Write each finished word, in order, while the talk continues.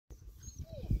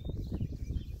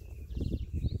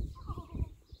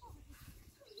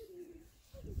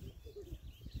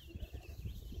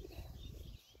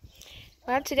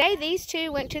Well, today these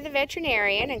two went to the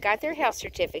veterinarian and got their health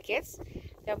certificates.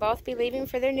 They'll both be leaving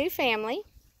for their new family.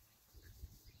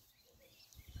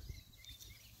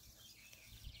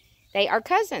 They are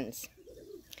cousins.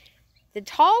 The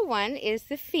tall one is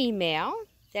the female.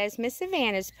 That's Miss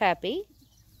Savannah's puppy.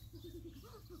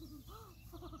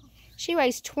 She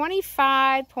weighs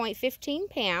 25.15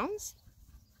 pounds.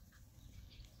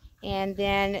 And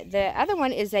then the other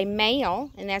one is a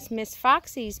male, and that's Miss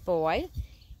Foxy's boy.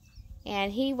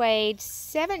 And he weighed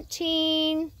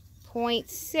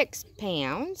 17.6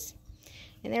 pounds.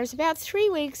 And there's about 3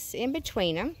 weeks in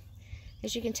between them.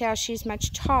 As you can tell, she's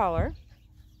much taller.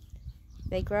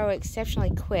 They grow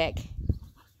exceptionally quick.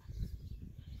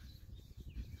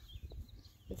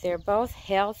 But they're both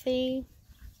healthy,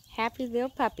 happy little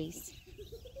puppies.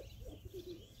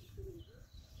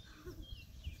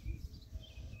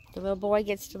 The little boy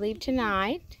gets to leave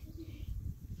tonight.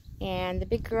 And the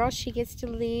big girl, she gets to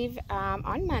leave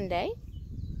on Monday.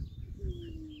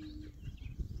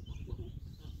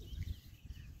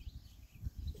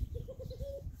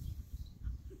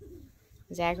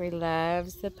 Zachary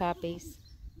loves the puppies.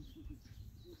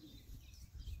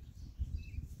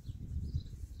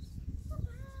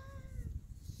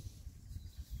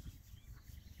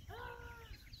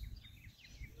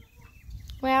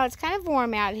 Well, it's kind of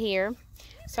warm out here.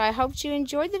 So I hope you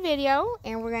enjoyed the video,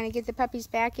 and we're going to get the puppies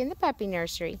back in the puppy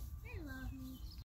nursery.